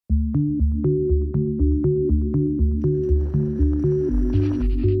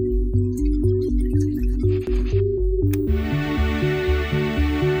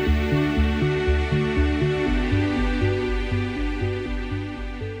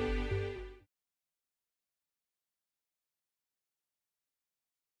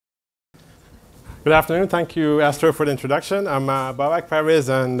Good afternoon. Thank you, Astro, for the introduction. I'm Babak Parviz,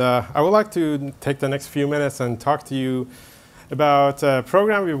 and I would like to take the next few minutes and talk to you about a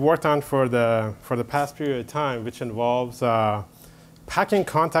program we've worked on for the past period of time, which involves packing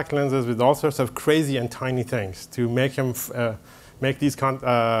contact lenses with all sorts of crazy and tiny things to make these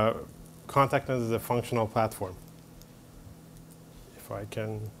contact lenses a functional platform. If I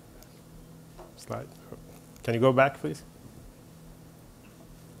can slide. Can you go back, please?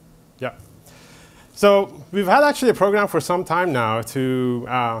 Yeah. So we've had actually a program for some time now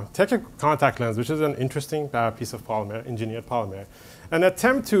to take a contact lens, which is an interesting piece of polymer, engineered polymer, and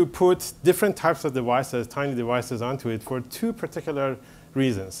attempt to put different types of devices, tiny devices, onto it for two particular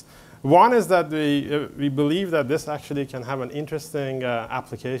reasons. One is that we believe that this actually can have an interesting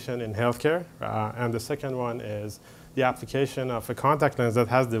application in healthcare, and the second one is the application of a contact lens that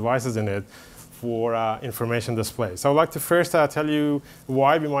has devices in it for information display. So I'd like to first tell you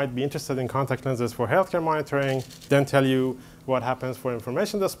why we might be interested in contact lenses for healthcare monitoring, then tell you what happens for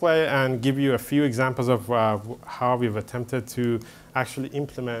information display, and give you a few examples of how we've attempted to actually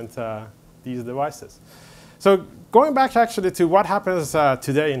implement these devices. So going back actually to what happens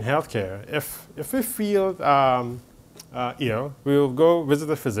today in healthcare, if we feel ill, we'll go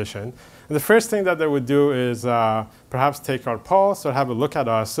visit a physician. And the first thing that they would do is perhaps take our pulse or have a look at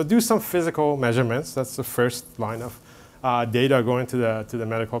us. So do some physical measurements. That's the first line of data going to the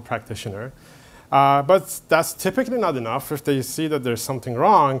medical practitioner. But that's typically not enough. If they see that there's something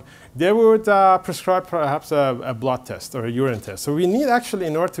wrong, they would prescribe perhaps a blood test or a urine test. So we need actually,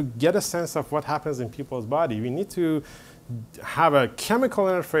 in order to get a sense of what happens in people's body, we need to have a chemical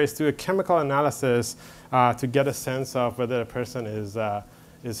interface, do a chemical analysis to get a sense of whether a person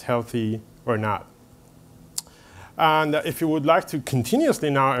is healthy or not. And if you would like to continuously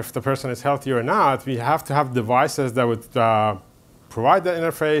know if the person is healthy or not, we have to have devices that would provide the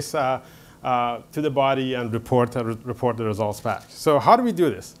interface to the body and report the results back. So how do we do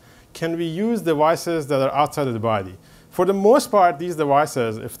this? Can we use devices that are outside of the body? For the most part, these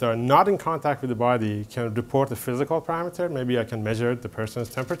devices, if they're not in contact with the body, can report a physical parameter. Maybe I can measure the person's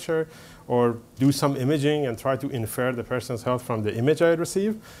temperature or do some imaging and try to infer the person's health from the image I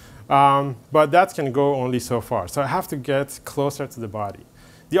receive. But that can go only so far. So I have to get closer to the body.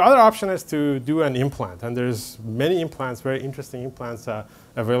 The other option is to do an implant. And there's many implants, very interesting implants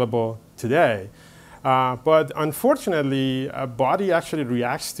available today. But unfortunately, a body actually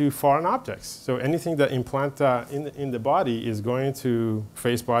reacts to foreign objects. So anything that implant in the body is going to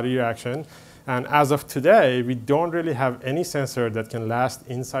face body reaction. And as of today, we don't really have any sensor that can last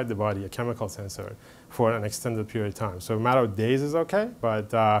inside the body, a chemical sensor, for an extended period of time. So a matter of days is OK,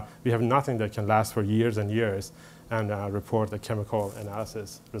 but we have nothing that can last for years and years and report the chemical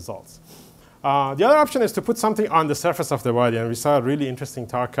analysis results. The other option is to put something on the surface of the body. And we saw a really interesting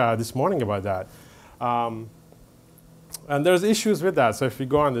talk this morning about that. And there's issues with that. So if you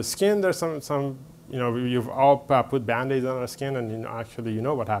go on the skin, there's some you've all put Band-Aids on our skin, and actually you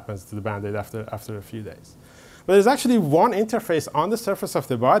know what happens to the Band-Aid after a few days. But there's actually one interface on the surface of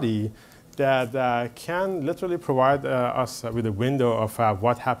the body that can literally provide us with a window of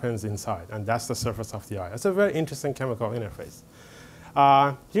what happens inside, and that's the surface of the eye. It's a very interesting chemical interface.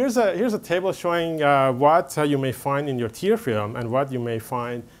 Here's a table showing what you may find in your tear film and what you may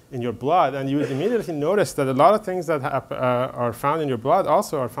find in your blood. And you would immediately notice that a lot of things that are found in your blood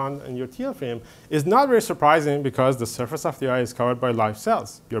also are found in your tear film. Is not very surprising because the surface of the eye is covered by live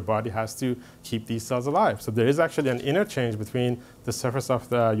cells. Your body has to keep these cells alive. So there is actually an interchange between the surface of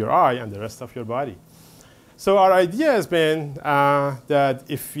your eye and the rest of your body. So our idea has been that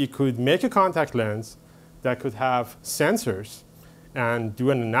if we could make a contact lens that could have sensors and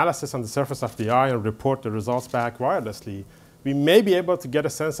do an analysis on the surface of the eye and report the results back wirelessly, we may be able to get a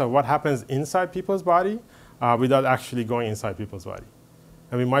sense of what happens inside people's body without actually going inside people's body.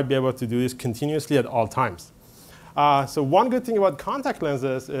 And we might be able to do this continuously at all times. So one good thing about contact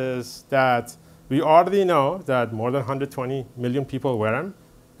lenses is that we already know that more than 120 million people wear them,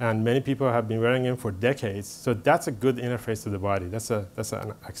 and many people have been wearing them for decades. So that's a good interface to the body. That's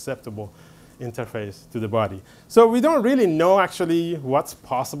an acceptable interface to the body. So we don't really know actually what's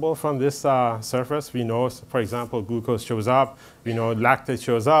possible from this surface. We know, for example, glucose shows up. We know lactate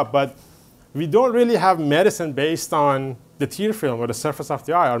shows up. But we don't really have medicine based on the tear film or the surface of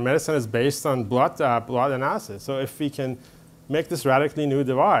the eye. Our medicine is based on blood analysis. So if we can make this radically new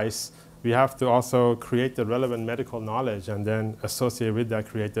device, we have to also create the relevant medical knowledge and then associate with that,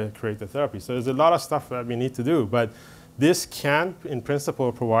 create the therapy. So there's a lot of stuff that we need to do. But this can, in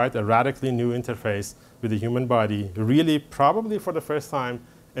principle, provide a radically new interface with the human body, really probably for the first time,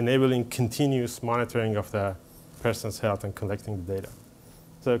 enabling continuous monitoring of the person's health and collecting the data.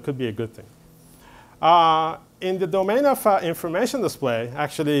 So it could be a good thing. In the domain of information display,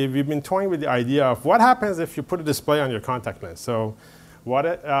 actually, we've been toying with the idea of what happens if you put a display on your contact lens. So what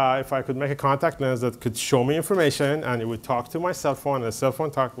if I could make a contact lens that could show me information, and it would talk to my cell phone, and the cell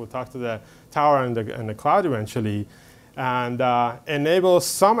phone would talk to the tower and the cloud eventually, and enable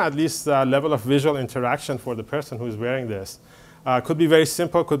some, at least, level of visual interaction for the person who's wearing this. Could be very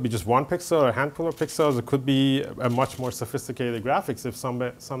simple, could be just one pixel or a handful of pixels. It could be a much more sophisticated graphics if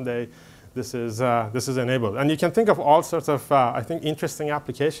someday this is enabled. And you can think of all sorts of, I think, interesting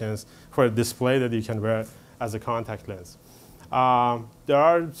applications for a display that you can wear as a contact lens. There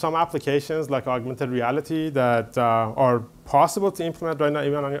are some applications like augmented reality that are possible to implement right now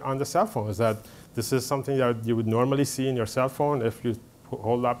even on the cell phone. Is that this is something that you would normally see in your cell phone if you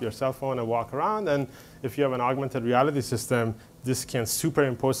hold up your cell phone and walk around. And if you have an augmented reality system, this can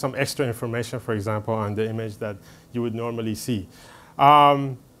superimpose some extra information, for example, on the image that you would normally see.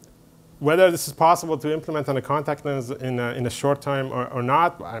 Whether this is possible to implement on a contact lens in a short time or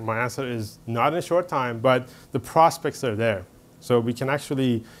not, my answer is not in a short time, but the prospects are there. So we can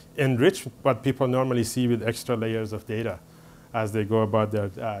actually enrich what people normally see with extra layers of data as they go about their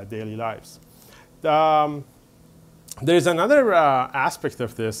daily lives. There's another aspect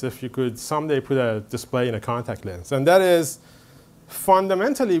of this if you could someday put a display in a contact lens, and that is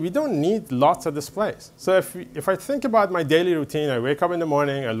fundamentally, we don't need lots of displays. So if I think about my daily routine, I wake up in the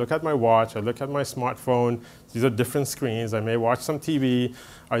morning, I look at my watch, I look at my smartphone. These are different screens. I may watch some TV.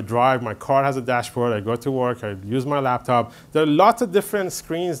 I drive. My car has a dashboard. I go to work. I use my laptop. There are lots of different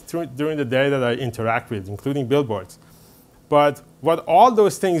screens during the day that I interact with, including billboards. But what all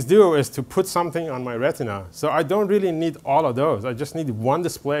those things do is to put something on my retina. So I don't really need all of those. I just need one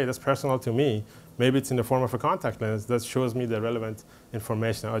display that's personal to me. Maybe it's in the form of a contact lens that shows me the relevant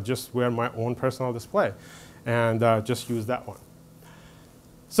information. I'll just wear my own personal display and just use that one.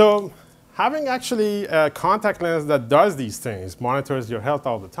 So having actually a contact lens that does these things, monitors your health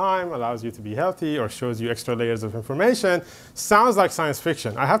all the time, allows you to be healthy, or shows you extra layers of information, sounds like science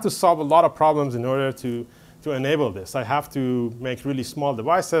fiction. I have to solve a lot of problems in order to enable this. I have to make really small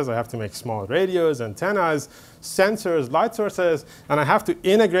devices. I have to make small radios, antennas, sensors, light sources, and I have to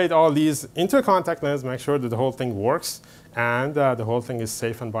integrate all these into a contact lens, make sure that the whole thing works, and the whole thing is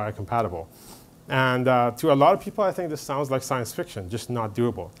safe and biocompatible. And to a lot of people, I think this sounds like science fiction, just not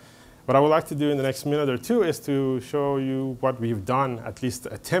doable. What I would like to do in the next minute or two is to show you what we've done, at least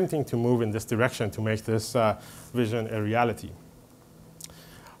attempting to move in this direction to make this vision a reality.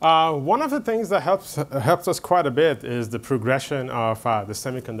 One of the things that helps us quite a bit is the progression of the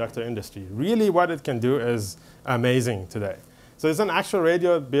semiconductor industry. Really, what it can do is amazing today. So it's an actual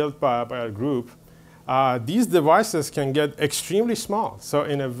radio built by a group. These devices can get extremely small. So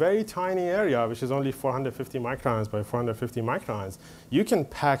in a very tiny area, which is only 450 microns by 450 microns, you can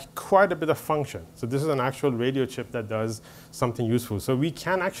pack quite a bit of function. So this is an actual radio chip that does something useful. So we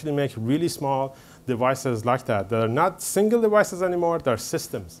can actually make really small devices like that. They're not single devices anymore, they're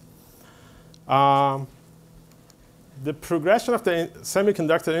systems. The progression of the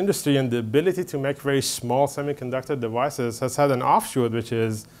semiconductor industry and the ability to make very small semiconductor devices has had an offshoot, which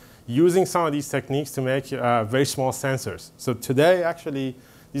is using some of these techniques to make very small sensors. So today, actually,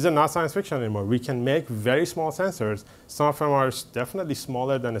 these are not science fiction anymore. We can make very small sensors. Some of them are definitely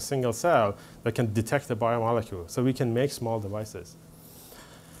smaller than a single cell that can detect a biomolecule. So we can make small devices.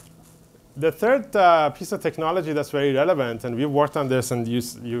 The third piece of technology that's very relevant, and we've worked on this, and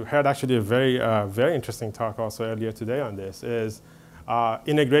you heard actually a very interesting talk also earlier today on this, is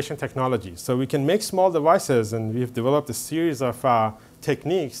integration technology. So we can make small devices, and we've developed a series of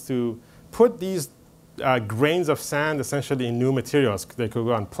techniques to put these grains of sand essentially in new materials. They could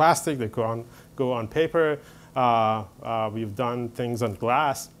go on plastic, they could go on paper. We've done things on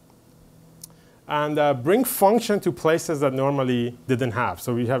glass. And bring function to places that normally didn't have.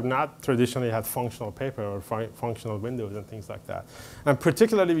 So we have not traditionally had functional paper or functional windows and things like that. And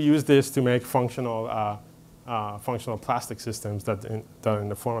particularly, we use this to make functional plastic systems that are in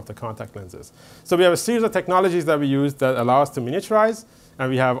the form of the contact lenses. So we have a series of technologies that we use that allow us to miniaturize. And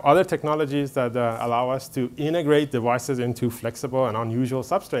we have other technologies that allow us to integrate devices into flexible and unusual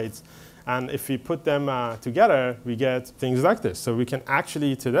substrates. And if we put them together, we get things like this. So we can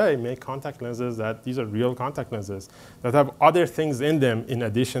actually today make contact lenses these are real contact lenses that have other things in them in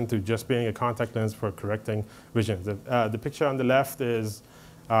addition to just being a contact lens for correcting vision. The picture on the left is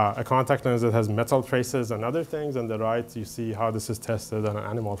a contact lens that has metal traces and other things. On the right, you see how this is tested on an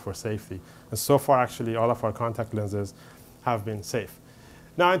animal for safety. And so far, actually, all of our contact lenses have been safe.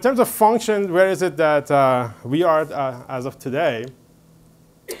 Now, in terms of function, where is it that we are as of today?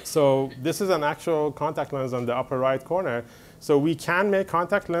 So this is an actual contact lens on the upper right corner. So we can make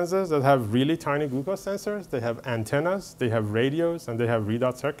contact lenses that have really tiny glucose sensors. They have antennas, they have radios, and they have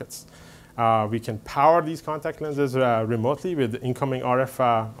readout circuits. We can power these contact lenses remotely with incoming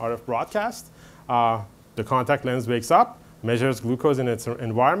RF broadcast. The contact lens wakes up, measures glucose in its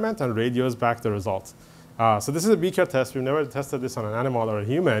environment, and radios back the results. So this is a beaker test. We've never tested this on an animal or a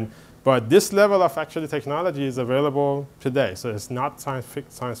human. But this level of actually technology is available today. So it's not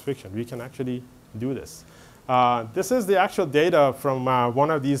science fiction. We can actually do this. This is the actual data from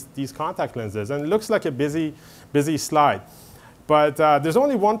one of these contact lenses. And it looks like a busy slide. But there's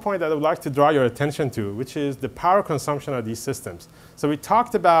only one point that I would like to draw your attention to, which is the power consumption of these systems. So we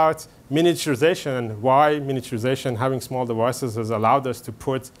talked about miniaturization and why miniaturization, having small devices, has allowed us to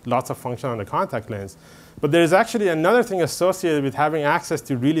put lots of function on the contact lens. But there is actually another thing associated with having access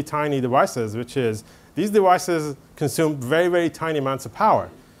to really tiny devices, which is these devices consume very, very tiny amounts of power.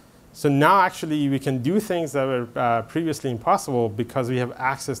 So now actually we can do things that were previously impossible because we have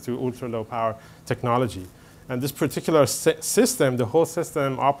access to ultra-low power technology. And this particular system, the whole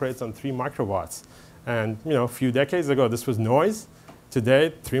system operates on 3 microwatts. And a few decades ago, this was noise.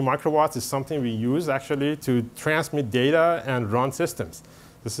 Today, 3 microwatts is something we use actually to transmit data and run systems.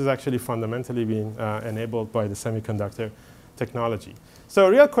 This is actually fundamentally being enabled by the semiconductor technology. So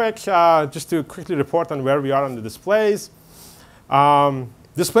real quick, just to quickly report on where we are on the displays.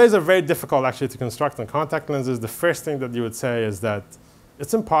 Displays are very difficult actually to construct on contact lenses. The first thing that you would say is that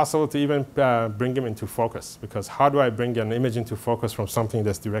it's impossible to even bring them into focus, because how do I bring an image into focus from something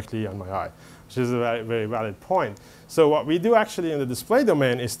that's directly on my eye? Which is a very, very valid point. So what we do actually in the display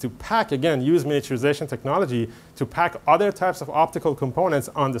domain is to pack, again, use miniaturization technology to pack other types of optical components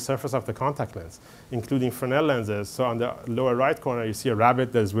on the surface of the contact lens, including Fresnel lenses. So on the lower right corner, you see a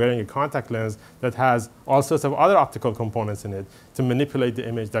rabbit that is wearing a contact lens that has all sorts of other optical components in it to manipulate the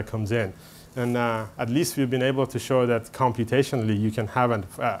image that comes in. And at least we've been able to show that computationally you can have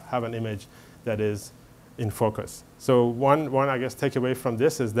an image that is in focus. So one I guess takeaway from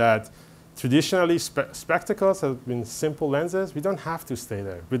this is that traditionally spectacles have been simple lenses. We don't have to stay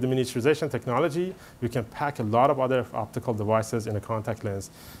there. With the miniaturization technology, we can pack a lot of other optical devices in a contact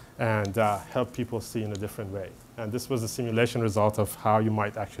lens and help people see in a different way. And this was a simulation result of how you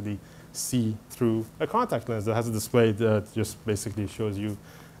might actually see through a contact lens that has a display that just basically shows you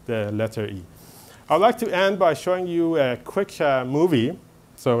the letter E. I'd like to end by showing you a quick movie.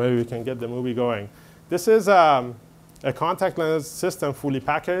 So maybe we can get the movie going. This is a contact lens system fully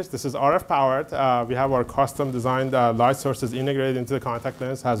packaged. This is RF powered. We have our custom designed light sources integrated into the contact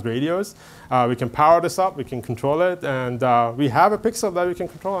lens, has radios. We can power this up, we can control it, and we have a pixel that we can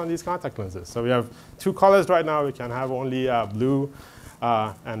control on these contact lenses. So we have 2 colors right now. We can have only blue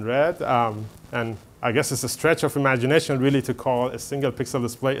and red. And I guess it's a stretch of imagination really to call a single pixel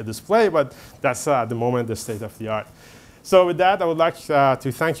display a display, but that's at the moment the state of the art. So with that, I would like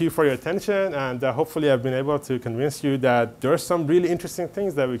to thank you for your attention, and hopefully I've been able to convince you that there are some really interesting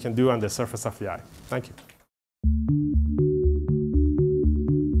things that we can do on the surface of the eye. Thank you.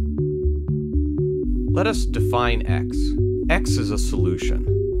 Let us define X. X is a solution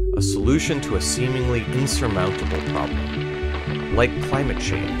to a seemingly insurmountable problem, like climate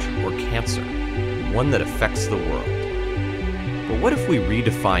change or cancer, one that affects the world. But what if we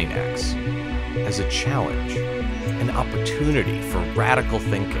redefine X as a challenge, an opportunity for radical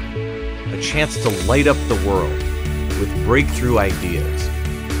thinking, a chance to light up the world with breakthrough ideas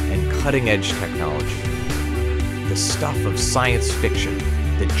and cutting-edge technology, the stuff of science fiction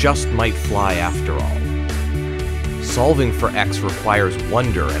that just might fly after all. Solving for X requires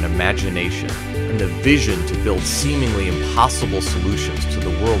wonder and imagination and the vision to build seemingly impossible solutions to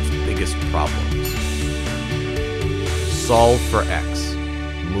the world's biggest problems. Solve for X.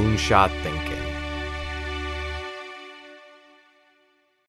 Moonshot thinking.